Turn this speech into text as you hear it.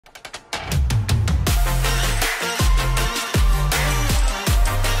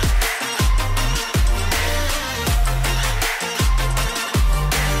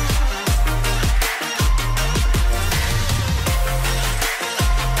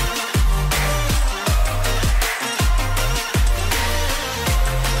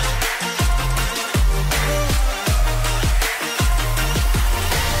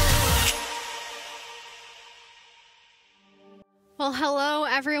Well, hello,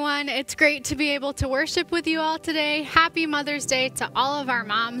 everyone. It's great to be able to worship with you all today. Happy Mother's Day to all of our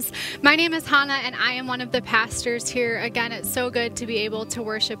moms. My name is Hannah, and I am one of the pastors here. Again, it's so good to be able to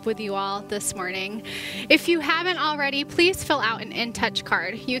worship with you all this morning. If you haven't already, please fill out an In Touch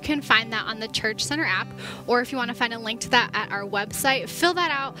card. You can find that on the Church Center app, or if you want to find a link to that at our website, fill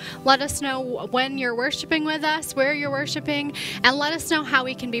that out. Let us know when you're worshiping with us, where you're worshiping, and let us know how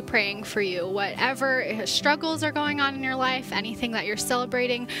we can be praying for you. Whatever struggles are going on in your life, anything that you're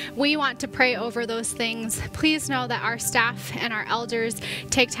celebrating, we want to pray over those things. Please know that our staff and our elders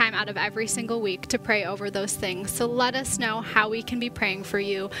take time out of every single week to pray over those things. So let us know how we can be praying for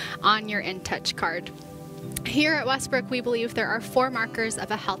you on your In Touch card. Here at Westbrook, we believe there are 4 markers of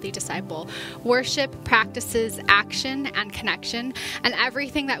a healthy disciple: worship, practices, action, and connection. And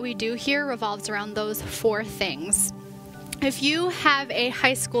everything that we do here revolves around those 4 things. If you have a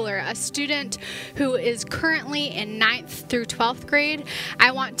high schooler, a student who is currently in 9th through 12th grade,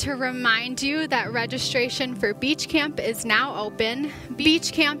 I want to remind you that registration for Beach Camp is now open.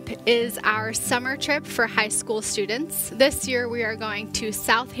 Beach Camp is our summer trip for high school students. This year we are going to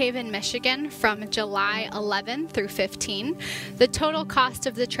South Haven, Michigan from July 11 through 15. The total cost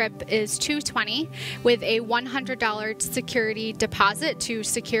of the trip is $220 with a $100 security deposit to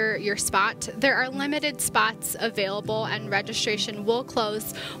secure your spot. There are limited spots available, and registration will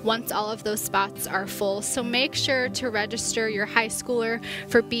close once all of those spots are full. So make sure to register your high schooler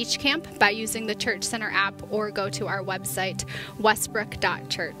for Beach Camp by using the Church Center app or go to our website,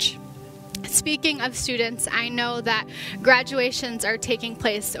 westbrook.church. Speaking of students, I know that graduations are taking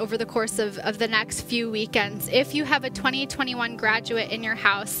place over the course of the next few weekends. If you have a 2021 graduate in your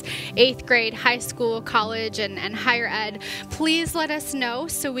house, 8th grade, high school, college, and higher ed, please let us know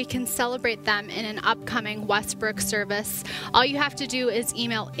so we can celebrate them in an upcoming Westbrook service. All you have to do is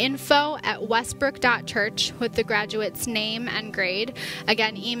email info@westbrook.church with the graduate's name and grade.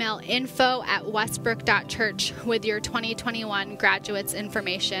 Again, email info@westbrook.church with your 2021 graduate's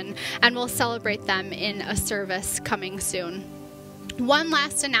information, and we'll celebrate them in a service coming soon. One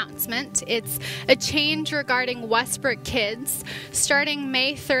last announcement. It's a change regarding Westbrook Kids. Starting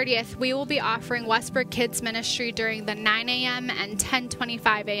May 30th, we will be offering Westbrook Kids Ministry during the 9 a.m. and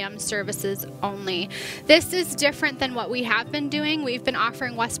 10:25 a.m. services only. This is different than what we have been doing. We've been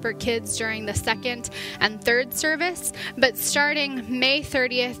offering Westbrook Kids during the 2nd and 3rd service, but starting May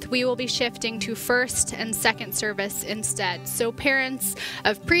 30th, we will be shifting to 1st and 2nd service instead. So parents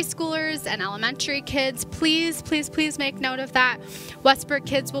of preschoolers and elementary kids, please make note of that. Westbrook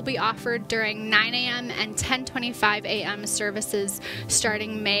Kids will be offered during 9 a.m. and 10:25 a.m. services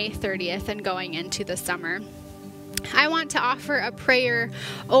starting May 30th and going into the summer. I want to offer a prayer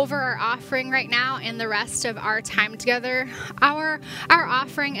over our offering right now and the rest of our time together. Our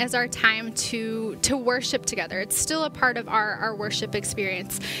offering is our time to worship together. It's still a part of our worship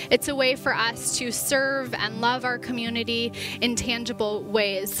experience. It's a way for us to serve and love our community in tangible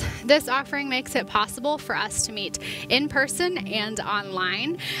ways. This offering makes it possible for us to meet in person and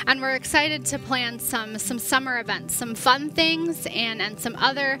online, and we're excited to plan some summer events, some fun things, and some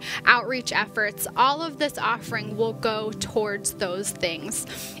other outreach efforts. All of this offering will go towards those things.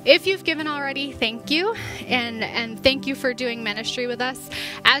 If you've given already, thank you, and thank you for doing ministry with us.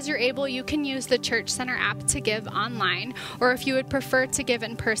 As you're able, you can use the Church Center app to give online, or if you would prefer to give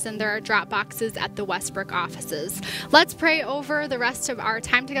in person, there are drop boxes at the Westbrook offices. Let's pray over the rest of our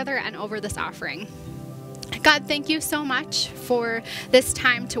time together and over this offering. God, thank you so much for this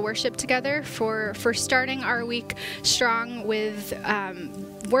time to worship together, for starting our week strong with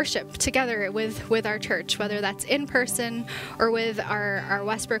worship together with our church, whether that's in person or with our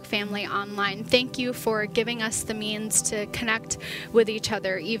Westbrook family online. Thank you for giving us the means to connect with each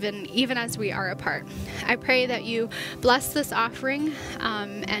other, even as we are apart. I pray that you bless this offering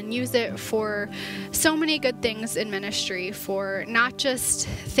and use it for so many good things in ministry, for not just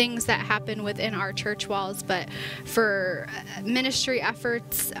things that happen within our church walls, but for ministry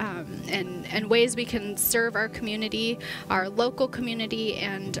efforts and ways we can serve our community, our local community,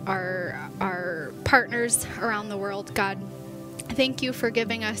 and our partners around the world. God, thank you for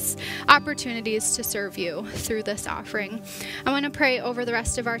giving us opportunities to serve you through this offering. I want to pray over the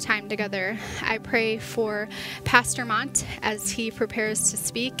rest of our time together. I pray for Pastor Mont as he prepares to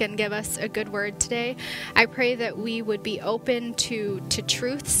speak and give us a good word today. I pray that we would be open to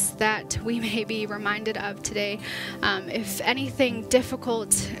truths that we may be reminded of today. If anything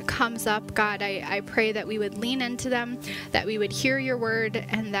difficult comes up, God, I pray that we would lean into them, that we would hear your word,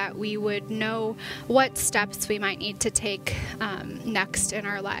 and that we would know what steps we might need to take next in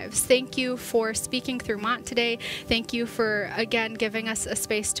our lives. Thank you for speaking through Mont today. Thank you for, again, giving us a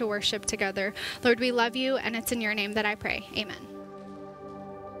space to worship together. Lord, we love you, and it's in your name that I pray. Amen.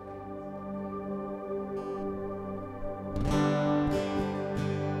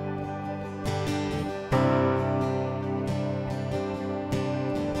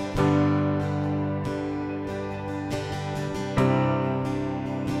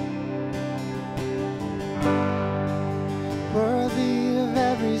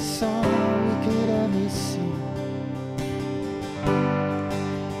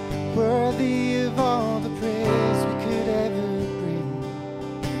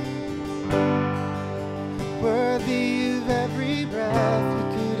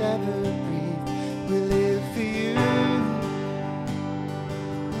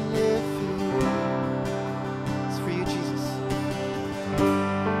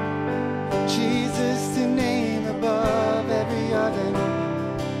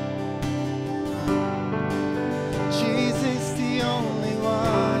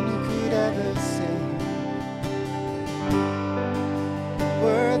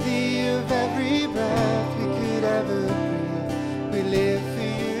 every breath we could ever breathe. We live for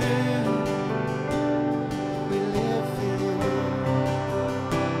you. We live for you.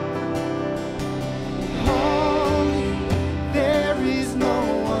 Holy, there is no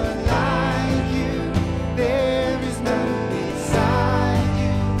one like you. There is none beside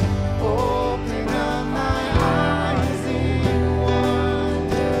you. Open up my eyes in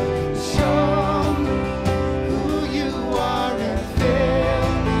wonder. Show me who you are and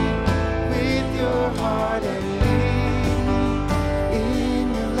fill me with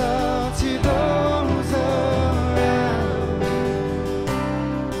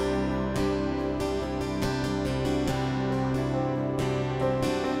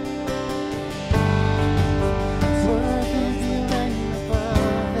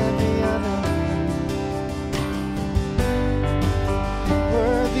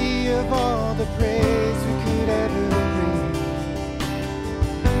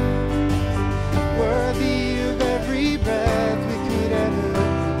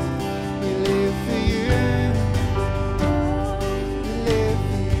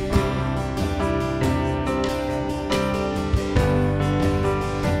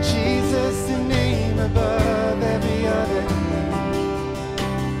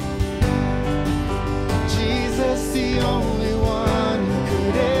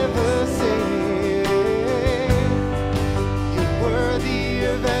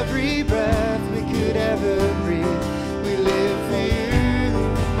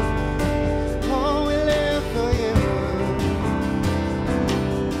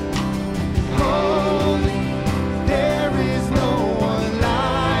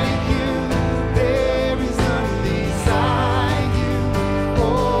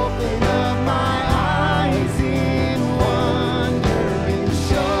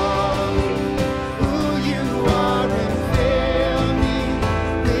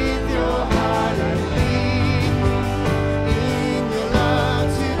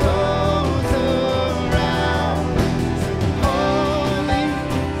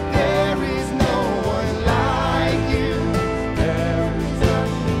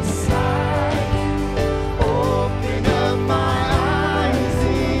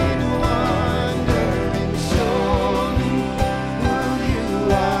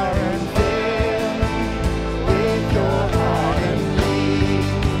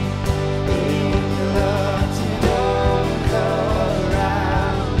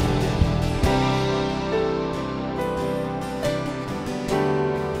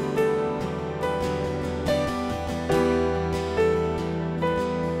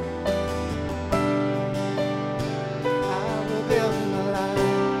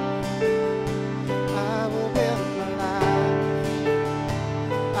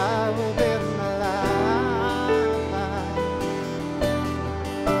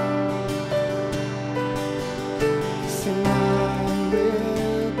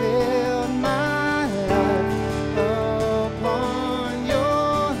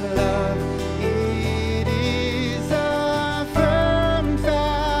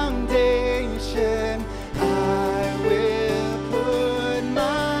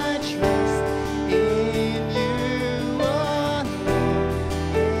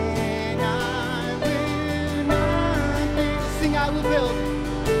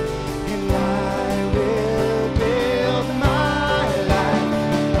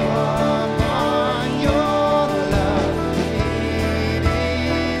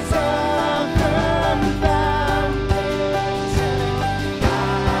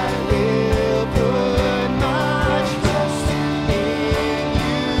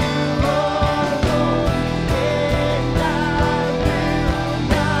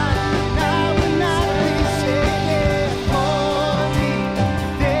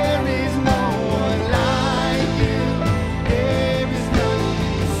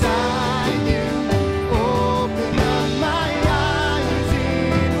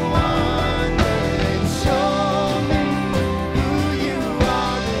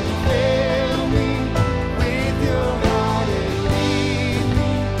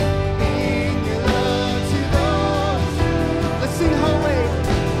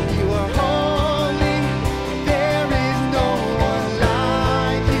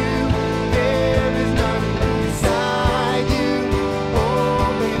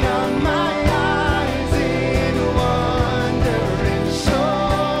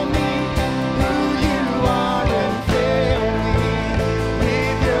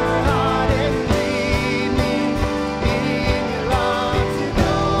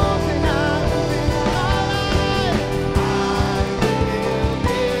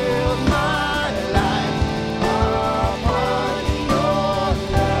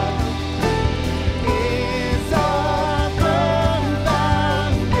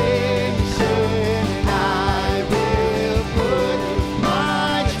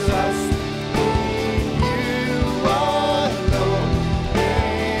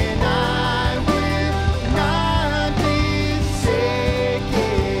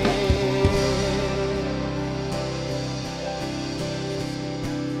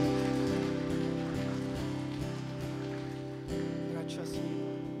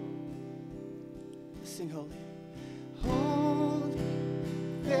sing holy. Holy,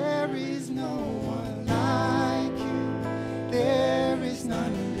 there is no one like you. There is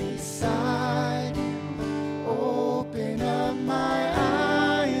none beside you. Open up my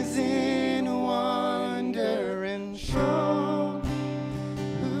eyes in wonder and show me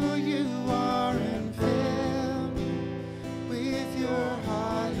who you are and fill me with your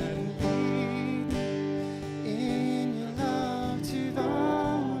heart and lead me in your love to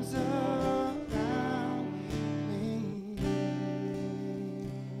those around me.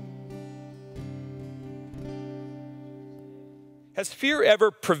 Has fear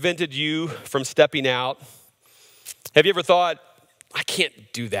ever prevented you from stepping out? Have you ever thought, I can't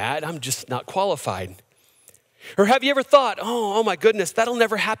do that, I'm just not qualified? Or have you ever thought, oh my goodness, that'll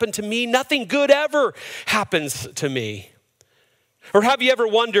never happen to me, nothing good ever happens to me? Or have you ever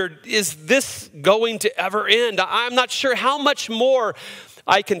wondered, is this going to ever end? I'm not sure how much more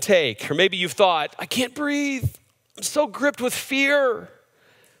I can take. Or maybe you've thought, I can't breathe, I'm so gripped with fear.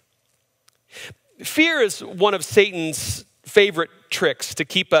 Fear is one of Satan's favorite tricks to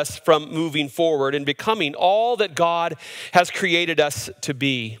keep us from moving forward and becoming all that God has created us to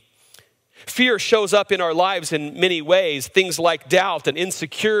be. Fear shows up in our lives in many ways, things like doubt and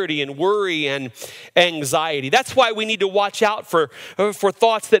insecurity and worry and anxiety. That's why we need to watch out for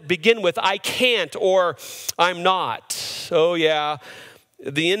thoughts that begin with I can't or I'm not. Oh yeah,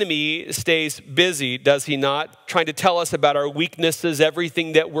 the enemy stays busy, does he not? Trying to tell us about our weaknesses,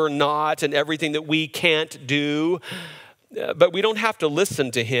 everything that we're not and everything that we can't do. But we don't have to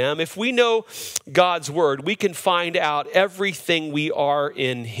listen to him. If we know God's word, we can find out everything we are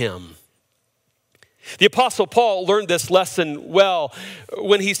in him. The Apostle Paul learned this lesson well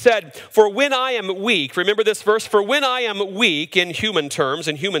when he said, for when I am weak, remember this verse, for when I am weak in human terms,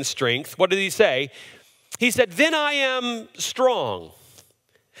 in human strength, what did he say? He said, then I am strong.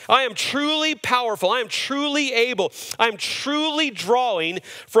 I am truly powerful. I am truly able. I am truly drawing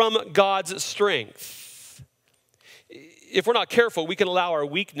from God's strength. If we're not careful, we can allow our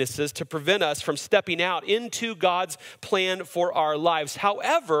weaknesses to prevent us from stepping out into God's plan for our lives.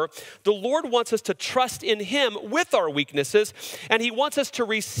 However, the Lord wants us to trust in him with our weaknesses, and he wants us to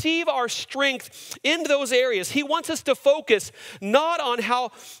receive our strength in those areas. He wants us to focus not on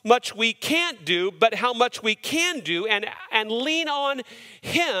how much we can't do, but how much we can do, and lean on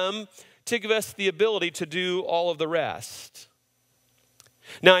him to give us the ability to do all of the rest.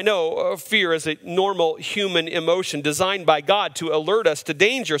 Now, I know fear is a normal human emotion designed by God to alert us to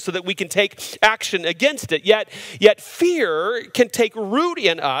danger so that we can take action against it. Yet fear can take root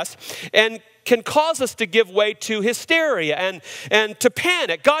in us and can cause us to give way to hysteria and to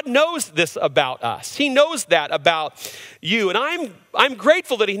panic. God knows this about us. He knows that about you. And I'm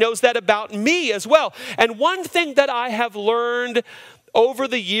grateful that he knows that about me as well. And one thing that I have learned over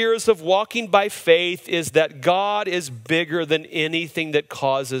the years of walking by faith is that God is bigger than anything that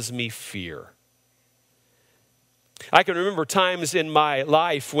causes me fear. I can remember times in my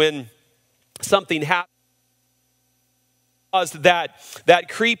life when something happened, caused that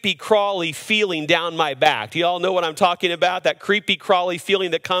creepy crawly feeling down my back. Do you all know what I'm talking about? That creepy crawly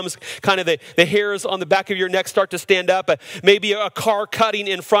feeling that comes, kind of the hairs on the back of your neck start to stand up. Maybe a car cutting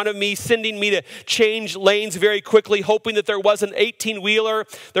in front of me, sending me to change lanes very quickly, hoping that there wasn't an 18-wheeler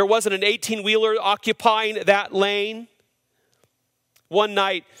occupying that lane. One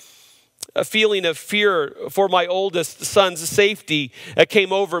night, a feeling of fear for my oldest son's safety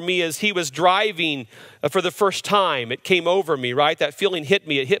came over me as he was driving for the first time. It came over me, right? That feeling hit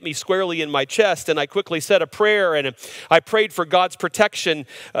me. It hit me squarely in my chest, and I quickly said a prayer, and I prayed for God's protection.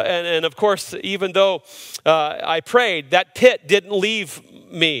 And of course, even though I prayed, that pit didn't leave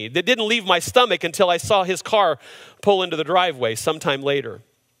me. It didn't leave my stomach until I saw his car pull into the driveway sometime later.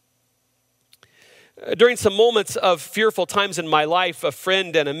 During some moments of fearful times in my life, a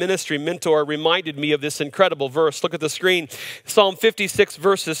friend and a ministry mentor reminded me of this incredible verse. Look at the screen. Psalm 56,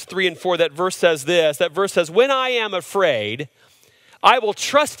 verses 3 and 4. That verse says this. That verse says, when I am afraid, I will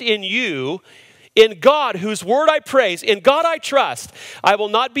trust in you, in God, whose word I praise. In God I trust. I will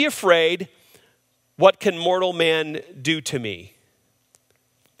not be afraid. What can mortal man do to me?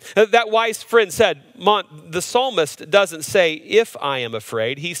 That wise friend said, Mont, the psalmist doesn't say, if I am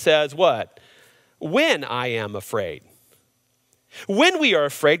afraid. He says what? When I am afraid. When we are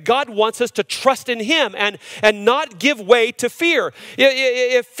afraid, God wants us to trust in him and not give way to fear.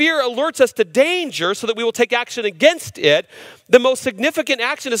 If fear alerts us to danger so that we will take action against it, the most significant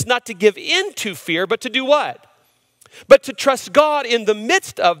action is not to give in to fear, but to do what? but to trust God in the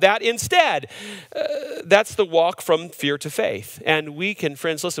midst of that instead. That's the walk from fear to faith. And we can,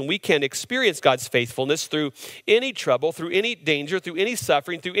 friends, listen, we can experience God's faithfulness through any trouble, through any danger, through any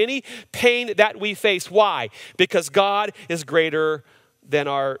suffering, through any pain that we face. Why? Because God is greater than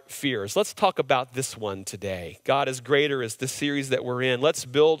our fears. Let's talk about this one today. God is greater is the series that we're in. Let's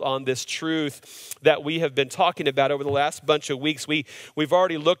build on this truth that we have been talking about over the last bunch of weeks. We've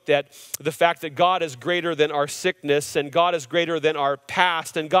already looked at the fact that God is greater than our sickness, and God is greater than our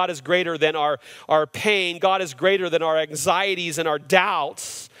past, and God is greater than our pain. God is greater than our anxieties and our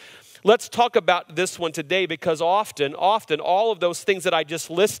doubts. Let's talk about this one today, because often all of those things that I just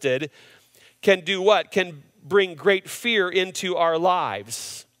listed can do what? Can bring great fear into our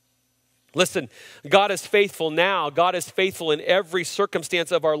lives. Listen, God is faithful now. God is faithful in every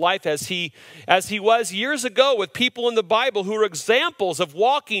circumstance of our life, as he was years ago with people in the Bible who are examples of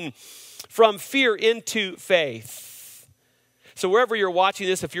walking from fear into faith. So wherever you're watching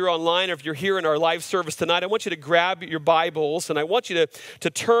this, if you're online or if you're here in our live service tonight, I want you to grab your Bibles and I want you to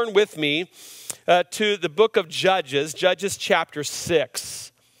turn with me to the book of Judges chapter 6.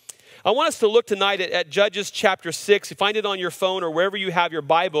 I want us to look tonight at Judges chapter 6. You find it on your phone or wherever you have your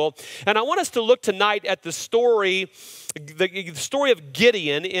Bible. And I want us to look tonight at the story of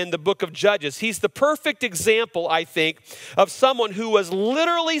Gideon in the book of Judges. He's the perfect example, I think, of someone who was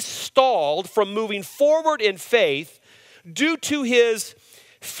literally stalled from moving forward in faith due to his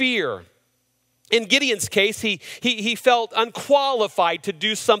fear. In Gideon's case, he felt unqualified to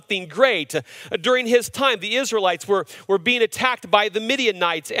do something great. During his time, the Israelites were being attacked by the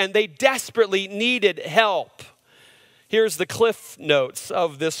Midianites, and they desperately needed help. Here's the cliff notes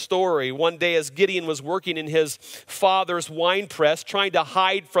of this story. One day, as Gideon was working in his father's winepress, trying to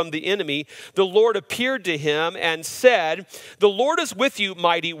hide from the enemy, the Lord appeared to him and said, "The Lord is with you,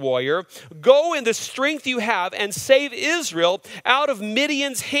 mighty warrior. Go in the strength you have and save Israel out of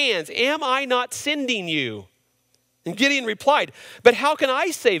Midian's hands. Am I not sending you?" And Gideon replied, "But how can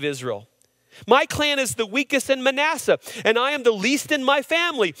I save Israel? My clan is the weakest in Manasseh, and I am the least in my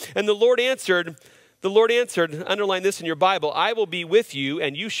family." And the Lord answered, underline this in your Bible, "I will be with you,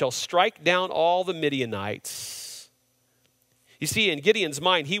 and you shall strike down all the Midianites." You see, in Gideon's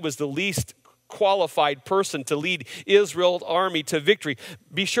mind, he was the least qualified person to lead Israel's army to victory.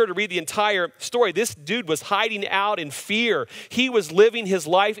 Be sure to read the entire story. This dude was hiding out in fear. He was living his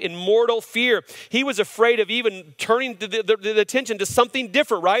life in mortal fear. He was afraid of even turning the attention to something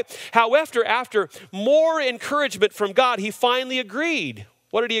different, right? However, after more encouragement from God, he finally agreed.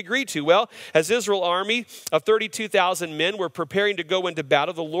 What did he agree to? Well, as Israel's army of 32,000 men were preparing to go into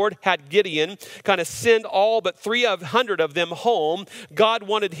battle, the Lord had Gideon kind of send all but 300 of them home. God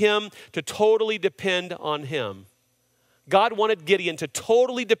wanted him to totally depend on him. God wanted Gideon to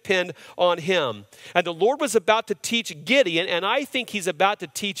totally depend on him. And the Lord was about to teach Gideon, and I think he's about to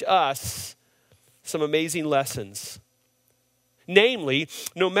teach us some amazing lessons. Namely,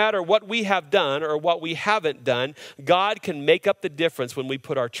 no matter what we have done or what we haven't done, God can make up the difference when we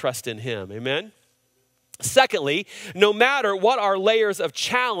put our trust in him. Amen? Secondly, no matter what our layers of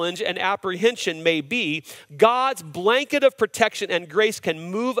challenge and apprehension may be, God's blanket of protection and grace can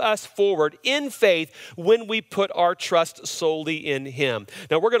move us forward in faith when we put our trust solely in him.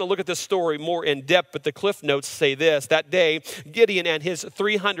 Now, we're going to look at this story more in depth, but the cliff notes say this. That day, Gideon and his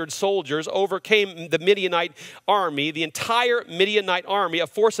 300 soldiers overcame the Midianite army, the entire Midianite army, a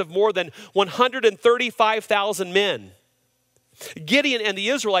force of more than 135,000 men. Gideon and the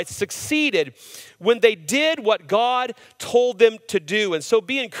Israelites succeeded when they did what God told them to do. And so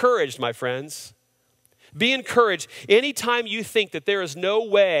be encouraged, my friends. Be encouraged. Anytime you think that there is no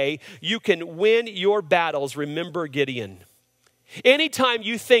way you can win your battles, remember Gideon. Anytime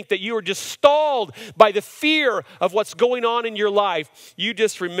you think that you are just stalled by the fear of what's going on in your life, you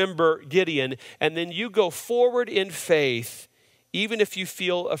just remember Gideon. And then you go forward in faith, even if you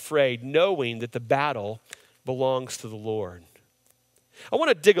feel afraid, knowing that the battle belongs to the Lord. I want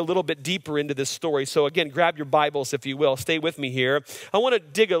to dig a little bit deeper into this story. So again, grab your Bibles, if you will. Stay with me here. I want to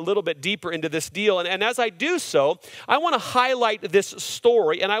dig a little bit deeper into this deal. And as I do so, I want to highlight this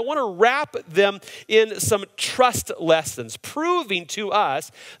story, and I want to wrap them in some trust lessons, proving to us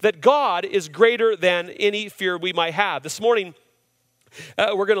that God is greater than any fear we might have. This morning,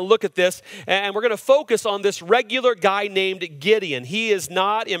 we're going to look at this, and we're going to focus on this regular guy named Gideon. He is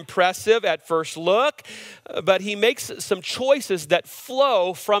not impressive at first look, but he makes some choices that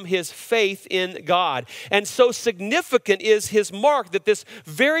flow from his faith in God. And so significant is his mark that this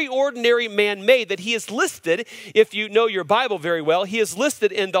very ordinary man made, that he is listed, if you know your Bible very well, he is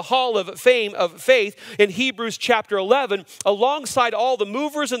listed in the Hall of Fame of Faith in Hebrews chapter 11, alongside all the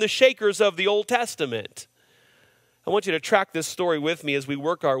movers and the shakers of the Old Testament. I want you to track this story with me as we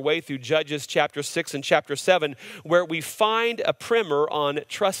work our way through Judges chapter 6 and chapter 7, where we find a primer on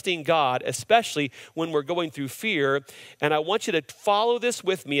trusting God, especially when we're going through fear. And I want you to follow this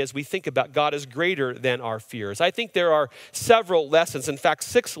with me as we think about God is greater than our fears. I think there are several lessons, in fact,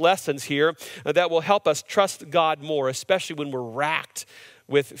 6 lessons here that will help us trust God more, especially when we're racked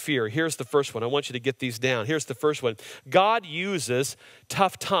with fear. Here's the first one. I want you to get these down. Here's the first one. God uses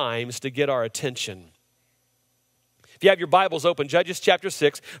tough times to get our attention. If you have your Bibles open, Judges chapter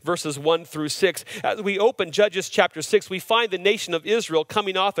 6, verses 1 through 6. As we open Judges chapter 6, we find the nation of Israel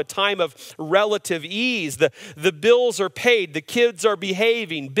coming off a time of relative ease. The bills are paid. The kids are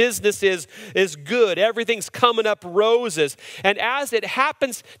behaving. Business is good. Everything's coming up roses. And as it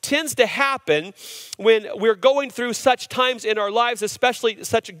tends to happen when we're going through such times in our lives, especially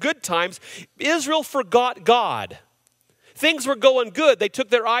such good times, Israel forgot God. Things were going good. They took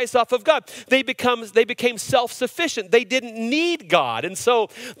their eyes off of God. They became self-sufficient. They didn't need God. And so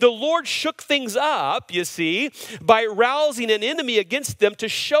the Lord shook things up, you see, by rousing an enemy against them to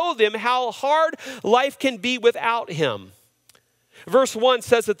show them how hard life can be without him. Verse 1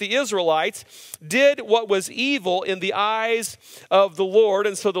 says that the Israelites did what was evil in the eyes of the Lord.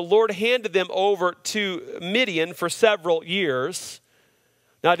 And so the Lord handed them over to Midian for several years.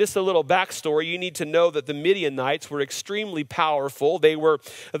 Now, just a little backstory. You need to know that the Midianites were extremely powerful. They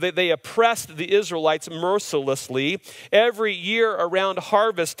oppressed the Israelites mercilessly. Every year around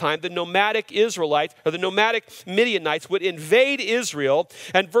harvest time, the nomadic Israelites, or the nomadic Midianites, would invade Israel.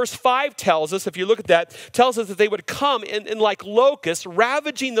 And verse 5 tells us, if you look at that, tells us that they would come in like locusts,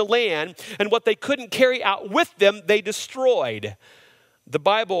 ravaging the land, and what they couldn't carry out with them, they destroyed. The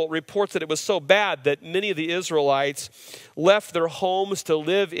Bible reports that it was so bad that many of the Israelites left their homes to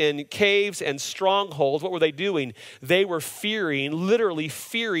live in caves and strongholds. What were they doing? They were literally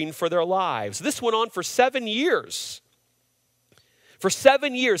fearing for their lives. This went on for 7 years. For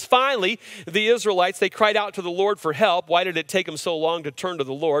 7 years, finally, the Israelites, they cried out to the Lord for help. Why did it take them so long to turn to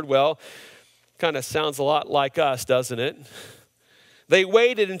the Lord? Well, kind of sounds a lot like us, doesn't it? They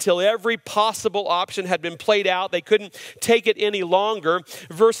waited until every possible option had been played out. They couldn't take it any longer.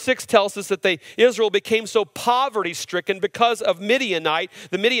 Verse 6 tells us that Israel became so poverty-stricken because of the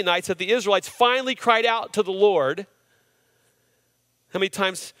Midianites, that the Israelites finally cried out to the Lord. How many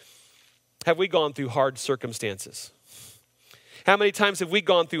times have we gone through hard circumstances? How many times have we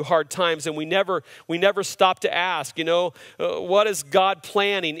gone through hard times and we never stop to ask, what is God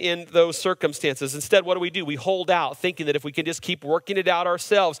planning in those circumstances? Instead, what do? We hold out, thinking that if we can just keep working it out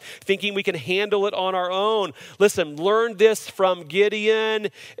ourselves, thinking we can handle it on our own. Listen, learn this from Gideon.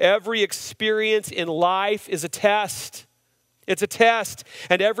 Every experience in life is a test. It's a test,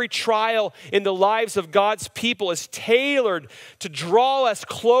 and every trial in the lives of God's people is tailored to draw us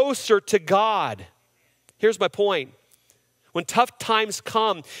closer to God. Here's my point. When tough times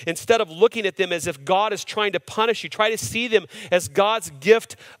come, instead of looking at them as if God is trying to punish you, try to see them as God's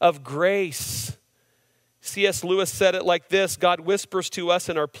gift of grace. C.S. Lewis said it like this: God whispers to us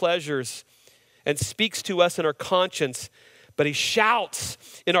in our pleasures and speaks to us in our conscience, but he shouts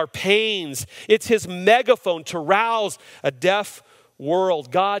in our pains. It's his megaphone to rouse a deaf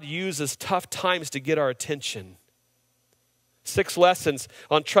world. God uses tough times to get our attention. 6 lessons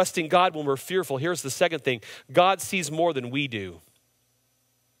on trusting God when we're fearful. Here's the second thing. God sees more than we do.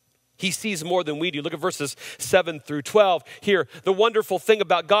 He sees more than we do. Look at verses 7 through 12 here. The wonderful thing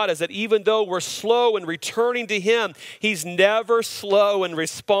about God is that even though we're slow in returning to him, he's never slow in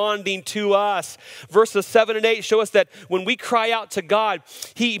responding to us. Verses 7 and 8 show us that when we cry out to God,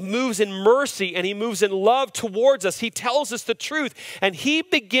 he moves in mercy and he moves in love towards us. He tells us the truth and he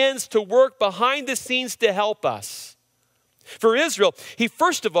begins to work behind the scenes to help us. For Israel, he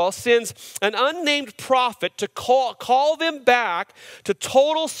first of all sends an unnamed prophet to call them back to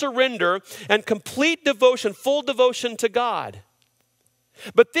total surrender and complete devotion, full devotion to God.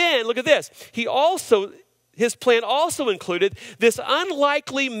 But then, look at this. His plan also included this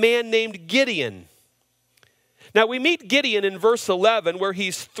unlikely man named Gideon. Now, we meet Gideon in verse 11 where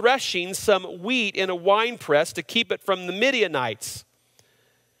he's threshing some wheat in a winepress to keep it from the Midianites.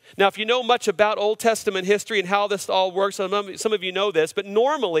 Now, if you know much about Old Testament history and how this all works, some of you know this, but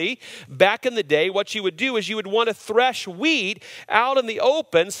normally, back in the day, what you would do is you would want to thresh wheat out in the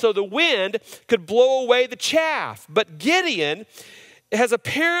open so the wind could blow away the chaff. But Gideon has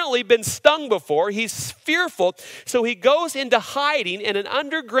apparently been stung before. He's fearful, so he goes into hiding in an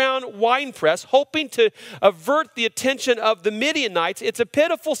underground wine press, hoping to avert the attention of the Midianites. It's a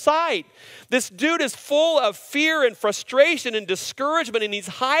pitiful sight. This dude is full of fear and frustration and discouragement, and he's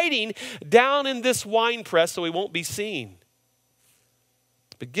hiding down in this wine press so he won't be seen.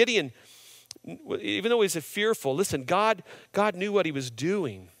 But Gideon even though he's fearful, listen, God knew what he was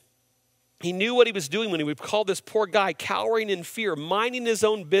doing. He knew what he was doing when he would call this poor guy cowering in fear, minding his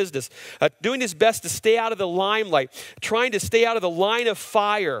own business, doing his best to stay out of the limelight, trying to stay out of the line of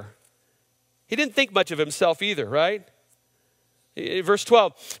fire. He didn't think much of himself either, right? Verse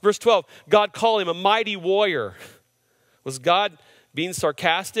 12, God called him a mighty warrior. Was God being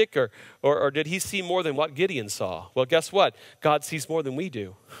sarcastic or did he see more than what Gideon saw? Well, guess what? God sees more than we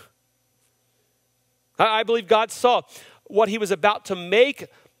do. I believe God saw what he was about to make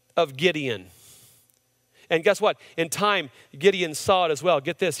of Gideon. And guess what? In time, Gideon saw it as well.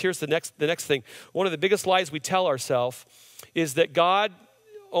 Get this, here's the next thing. One of the biggest lies we tell ourselves is that God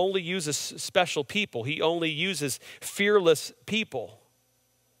only uses special people. He only uses fearless people.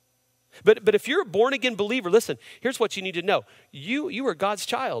 But if you're a born-again believer, listen, here's what you need to know. You are God's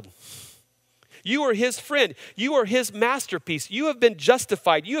child. You are his friend. You are his masterpiece. You have been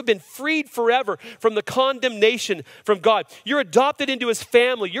justified. You have been freed forever from the condemnation from God. You're adopted into his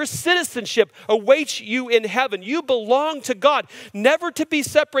family. Your citizenship awaits you in heaven. You belong to God, never to be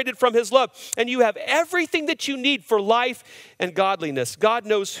separated from his love. And you have everything that you need for life and godliness. God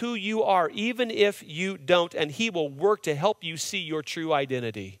knows who you are, even if you don't, and he will work to help you see your true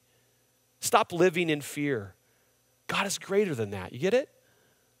identity. Stop living in fear. God is greater than that. You get it?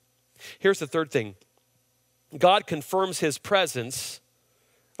 Here's the third thing. God confirms his priorities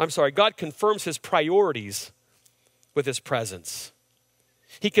with his presence.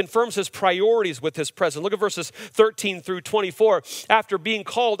 He confirms his priorities with his presence. Look at verses 13 through 24. After being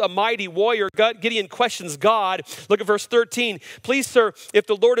called a mighty warrior, Gideon questions God. Look at verse 13. Please, sir, if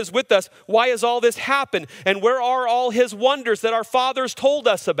the Lord is with us, why has all this happened? And where are all his wonders that our fathers told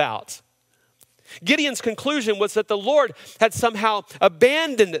us about? Gideon's conclusion was that the Lord had somehow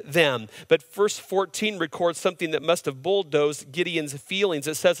abandoned them. But verse 14 records something that must have bulldozed Gideon's feelings.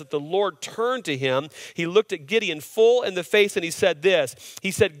 It says that the Lord turned to him. He looked at Gideon full in the face and he said this.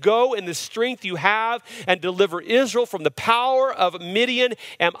 He said, go in the strength you have and deliver Israel from the power of Midian.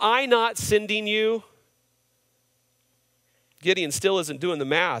 Am I not sending you? Gideon still isn't doing the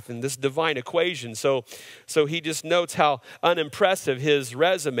math in this divine equation. So he just notes how unimpressive his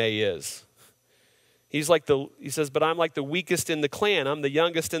resume is. He says, but I'm like the weakest in the clan. I'm the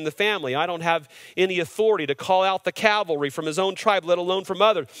youngest in the family. I don't have any authority to call out the cavalry from his own tribe, let alone from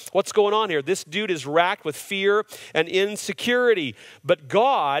others. What's going on here? This dude is racked with fear and insecurity. But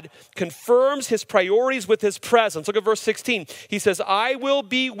God confirms his priorities with his presence. Look at verse 16. He says, I will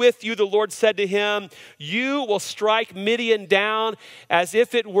be with you, the Lord said to him. You will strike Midian down as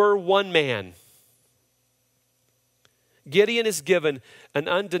if it were one man. Gideon is given an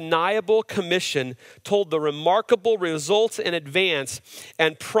undeniable commission, told the remarkable results in advance,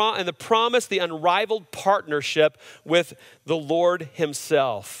 and the promise, the unrivaled partnership with the Lord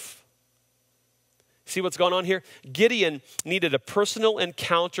himself. See what's going on here? Gideon needed a personal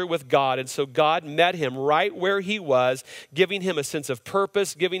encounter with God, and so God met him right where he was, giving him a sense of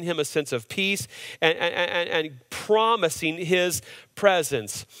purpose, giving him a sense of peace, and promising his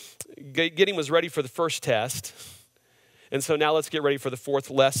presence. Gideon was ready for the first test. And so now let's get ready for the fourth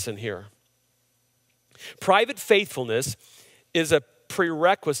lesson here. Private faithfulness is a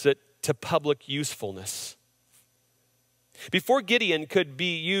prerequisite to public usefulness. Before Gideon could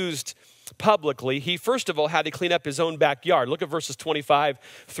be used publicly, he first of all had to clean up his own backyard. Look at verses 25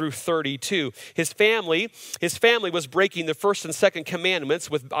 through 32. His family was breaking the first and second commandments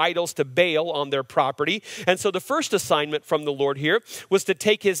with idols to Baal on their property. And so the first assignment from the Lord here was to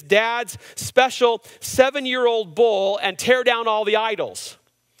take his dad's special 7-year-old bull and tear down all the idols.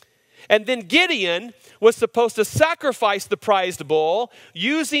 And then Gideon was supposed to sacrifice the prized bull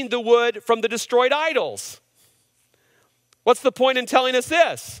using the wood from the destroyed idols. What's the point in telling us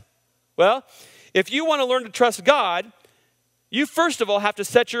this? Well, if you want to learn to trust God, you first of all have to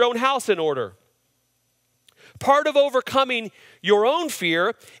set your own house in order. Part of overcoming your own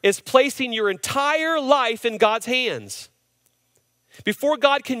fear is placing your entire life in God's hands. Before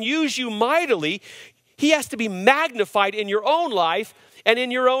God can use you mightily, he has to be magnified in your own life and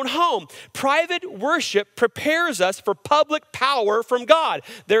in your own home. Private worship prepares us for public power from God.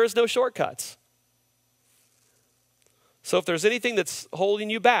 There is no shortcuts. So if there's anything that's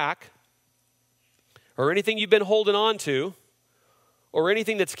holding you back, or anything you've been holding on to, or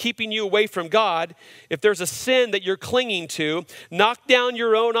anything that's keeping you away from God, if there's a sin that you're clinging to, knock down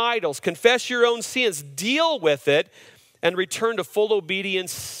your own idols, confess your own sins, deal with it, and return to full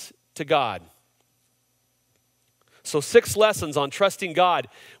obedience to God. So 6 lessons on trusting God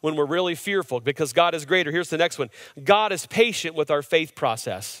when we're really fearful, because God is greater. Here's the next one. God is patient with our faith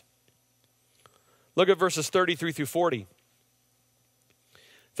process. Look at verses 33 through 40.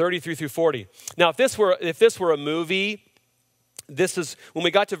 33 through 40. Now, if this were a movie, this is, when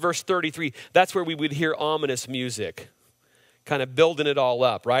we got to verse 33, that's where we would hear ominous music, kind of building it all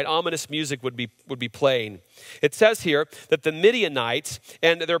up, right? Ominous music would be playing. It says here that the Midianites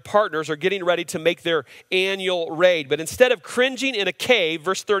and their partners are getting ready to make their annual raid. But instead of cringing in a cave,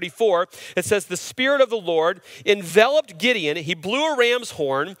 verse 34, it says, the Spirit of the Lord enveloped Gideon. He blew a ram's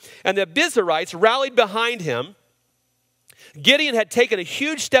horn, and the Abiezrites rallied behind him. Gideon had taken a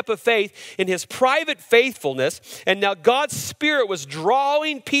huge step of faith in his private faithfulness, and now God's Spirit was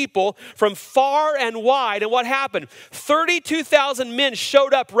drawing people from far and wide. And what happened? 32,000 men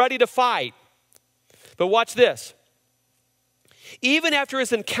showed up ready to fight. But watch this. Even after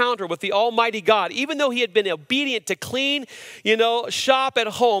his encounter with the Almighty God, even though he had been obedient to clean, shop at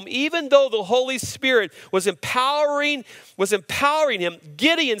home, even though the Holy Spirit was empowering him,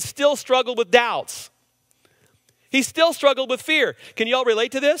 Gideon still struggled with doubts. He still struggled with fear. Can you all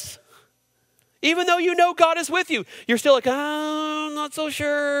relate to this? Even though you know God is with you, you're still like, oh, I'm not so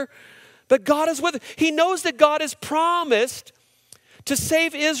sure. But God is with him. He knows that God has promised to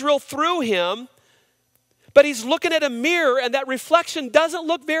save Israel through him, but he's looking at a mirror, and that reflection doesn't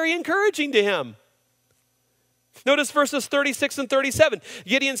look very encouraging to him. Notice verses 36 and 37.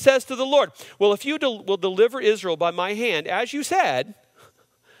 Gideon says to the Lord, well, if you will deliver Israel by my hand, as you said,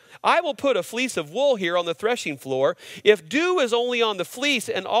 I will put a fleece of wool here on the threshing floor. If dew is only on the fleece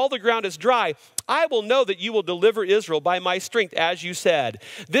and all the ground is dry, I will know that you will deliver Israel by my strength, as you said.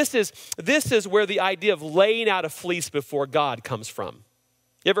 This is where the idea of laying out a fleece before God comes from.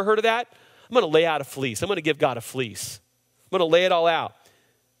 You ever heard of that? I'm going to lay out a fleece. I'm going to give God a fleece. I'm going to lay it all out.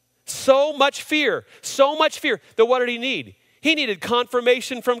 So much fear that what did he need? He needed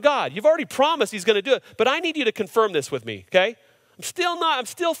confirmation from God. You've already promised he's going to do it, but I need you to confirm this with me, okay? I'm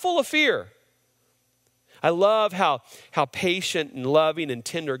still full of fear. I love how patient and loving and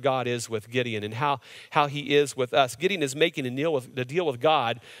tender God is with Gideon, and how he is with us. Gideon is making a deal with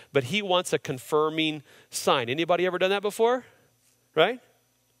God, but he wants a confirming sign. Anybody ever done that before? Right?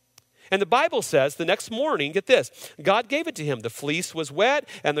 And the Bible says the next morning, get this, God gave it to him. The fleece was wet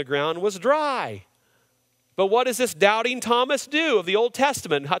and the ground was dry. But what does this doubting Thomas do of the Old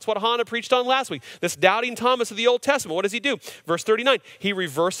Testament? That's what Hannah preached on last week. This doubting Thomas of the Old Testament, what does he do? Verse 39, he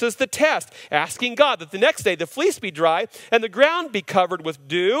reverses the test, asking God that the next day the fleece be dry and the ground be covered with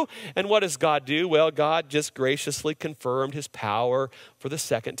dew. And what does God do? Well, God just graciously confirmed his power for the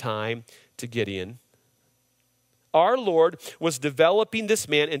second time to Gideon. Our Lord was developing this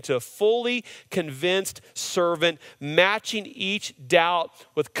man into a fully convinced servant, matching each doubt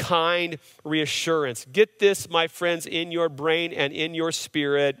with kind reassurance. Get this, my friends, in your brain and in your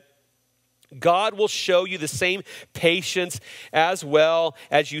spirit. God will show you the same patience as well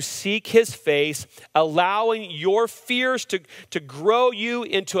as you seek his face, allowing your fears to grow you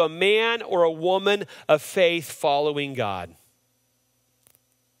into a man or a woman of faith following God.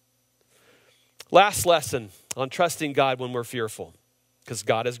 Last lesson on trusting God when we're fearful, because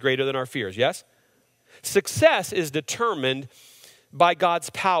God is greater than our fears, yes? Success is determined by God's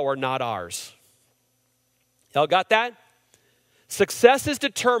power, not ours. Y'all got that? Success is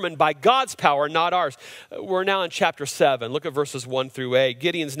determined by God's power, not ours. We're now in chapter 7. Look at verses 1 through 8.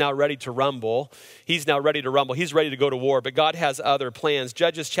 Gideon's now ready to rumble. He's now ready to rumble. He's ready to go to war, but God has other plans.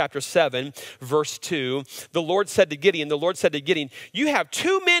 Judges chapter 7, verse 2. The Lord said to Gideon, you have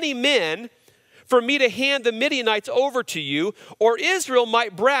too many men for me to hand the Midianites over to you, or Israel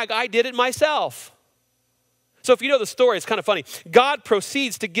might brag, I did it myself. So if you know the story, it's kind of funny. God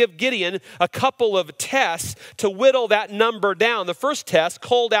proceeds to give Gideon a couple of tests to whittle that number down. The first test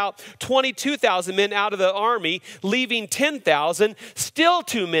called out 22,000 men out of the army, leaving 10,000. Still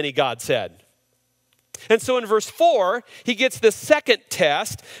too many, God said. And so in verse 4, he gets the second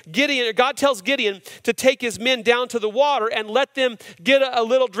test. God tells Gideon to take his men down to the water and let them get a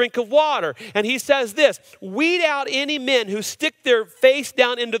little drink of water. And he says this, weed out any men who stick their face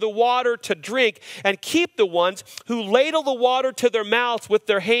down into the water to drink, and keep the ones who ladle the water to their mouths with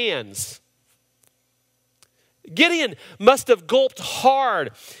their hands. Gideon must have gulped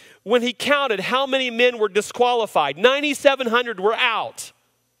hard when he counted how many men were disqualified. 9,700 were out,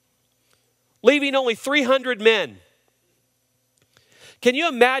 leaving only 300 men. Can you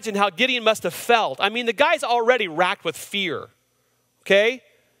imagine how Gideon must have felt? I mean, the guy's already racked with fear, okay?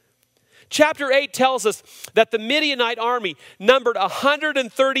 Chapter 8 tells us that the Midianite army numbered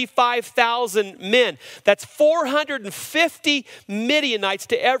 135,000 men. That's 450 Midianites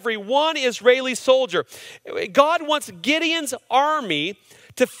to every one Israeli soldier. God wants Gideon's army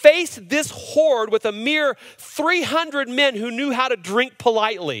to face this horde with a mere 300 men who knew how to drink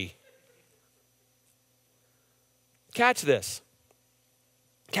politely. Catch this.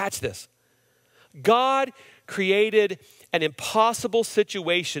 Catch this. God created an impossible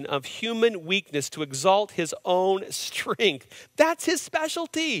situation of human weakness to exalt his own strength. That's his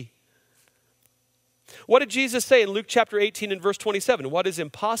specialty. What did Jesus say in Luke chapter 18 and verse 27? What is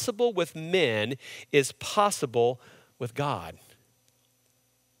impossible with men is possible with God.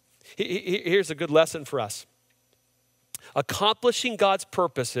 Here's a good lesson for us. Accomplishing God's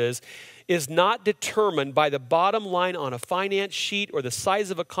purposes is not determined by the bottom line on a finance sheet or the size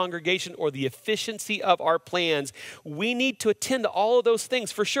of a congregation or the efficiency of our plans. We need to attend to all of those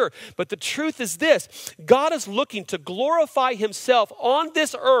things for sure. But the truth is this: God is looking to glorify himself on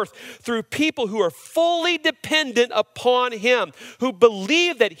this earth through people who are fully dependent upon him, who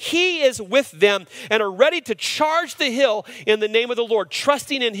believe that he is with them and are ready to charge the hill in the name of the Lord,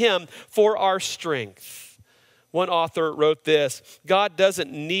 trusting in him for our strength. One author wrote this: God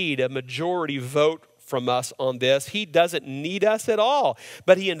doesn't need a majority vote from us on this. He doesn't need us at all,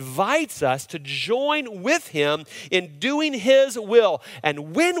 but he invites us to join with him in doing his will.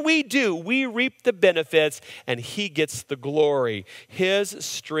 And when we do, we reap the benefits and he gets the glory. His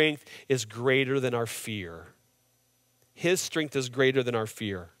strength is greater than our fear. His strength is greater than our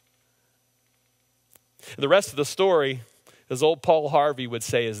fear. And the rest of the story, as old Paul Harvey would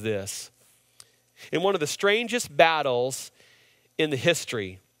say, is this: in one of the strangest battles in the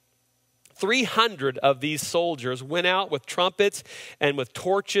history, 300 of these soldiers went out with trumpets and with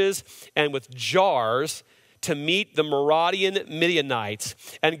torches and with jars to meet the Marauding Midianites.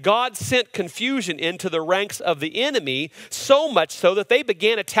 And God sent confusion into the ranks of the enemy, so much so that they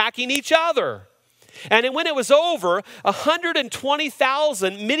began attacking each other. And when it was over,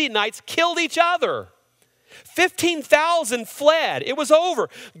 120,000 Midianites killed each other. 15,000 fled. It was over.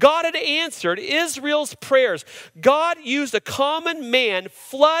 God had answered Israel's prayers. God used a common man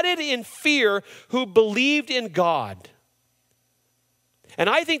flooded in fear who believed in God. And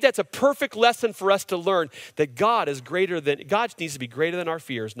I think that's a perfect lesson for us to learn, that God needs to be greater than our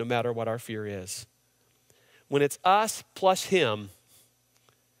fears, no matter what our fear is. When it's us plus him,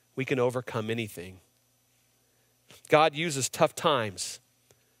 we can overcome anything. God uses tough times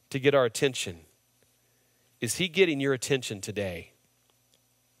to get our attention. Is he getting your attention today?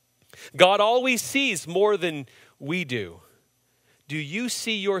 God always sees more than we do. Do you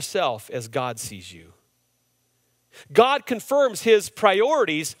see yourself as God sees you? God confirms his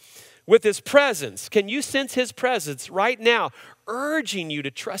priorities with his presence. Can you sense his presence right now, urging you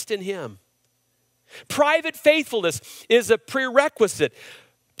to trust in him? Private faithfulness is a prerequisite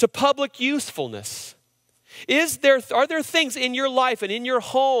to public usefulness. Are there things in your life and in your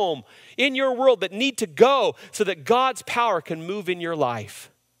home, in your world, that need to go so that God's power can move in your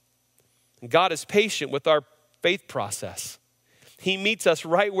life? And God is patient with our faith process. He meets us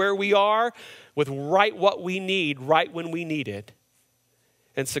right where we are with right what we need, right when we need it.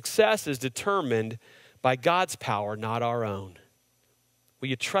 And success is determined by God's power, not our own. Will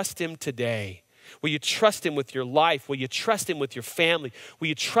you trust him today? Will you trust him with your life? Will you trust him with your family? Will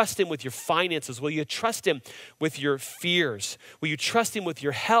you trust him with your finances? Will you trust him with your fears? Will you trust him with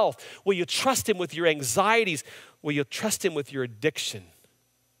your health? Will you trust him with your anxieties? Will you trust him with your addiction?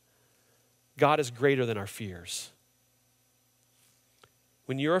 God is greater than our fears.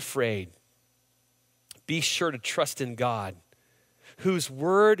 When you're afraid, be sure to trust in God, whose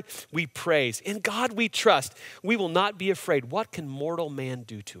word we praise. In God we trust. We will not be afraid. What can mortal man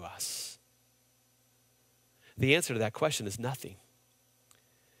do to us? The answer to that question is nothing.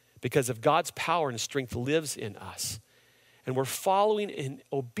 Because if God's power and strength lives in us, and we're following in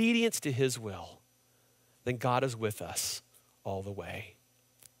obedience to his will, then God is with us all the way.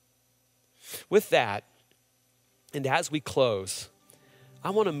 With that, and as we close, I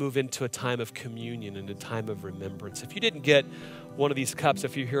want to move into a time of communion and a time of remembrance. If you didn't get one of these cups,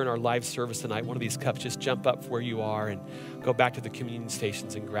 if you're here in our live service tonight, one of these cups, just jump up where you are and go back to the communion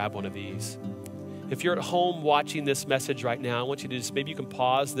stations and grab one of these. If you're at home watching this message right now, I want you to maybe you can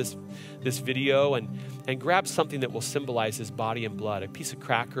pause this video and grab something that will symbolize his body and blood, a piece of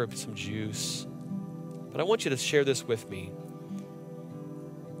cracker, some juice. But I want you to share this with me.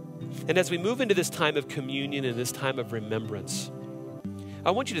 And as we move into this time of communion and this time of remembrance,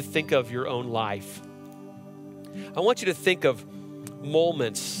 I want you to think of your own life. I want you to think of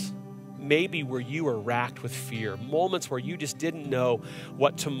moments maybe where you were racked with fear, moments where you just didn't know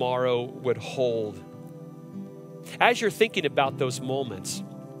what tomorrow would hold. As you're thinking about those moments,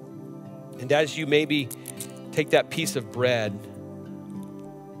 and as you maybe take that piece of bread,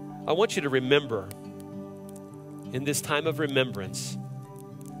 I want you to remember in this time of remembrance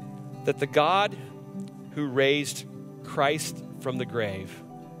that the God who raised Christ from the grave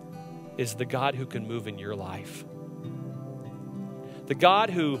is the God who can move in your life. The God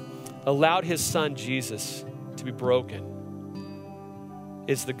who allowed his son Jesus to be broken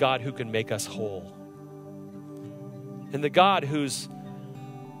is the God who can make us whole. And the God who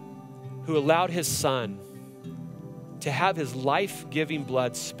allowed his son to have his life-giving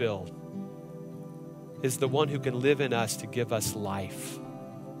blood spilled is the one who can live in us to give us life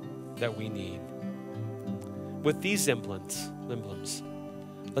that we need. With these emblems,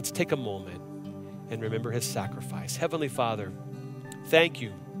 let's take a moment and remember his sacrifice. Heavenly Father, thank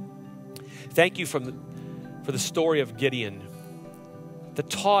you. Thank you for the story of Gideon that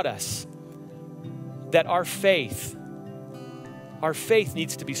taught us that our faith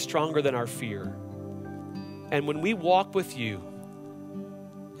needs to be stronger than our fear. And when we walk with you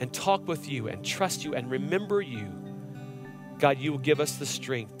and talk with you and trust you and remember you, God, you will give us the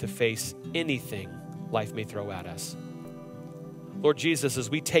strength to face anything life may throw at us. Lord Jesus, as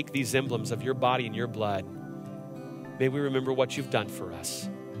we take these emblems of your body and your blood, may we remember what you've done for us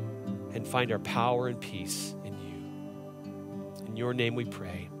and find our power and peace in you. In your name we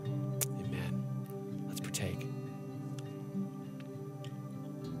pray.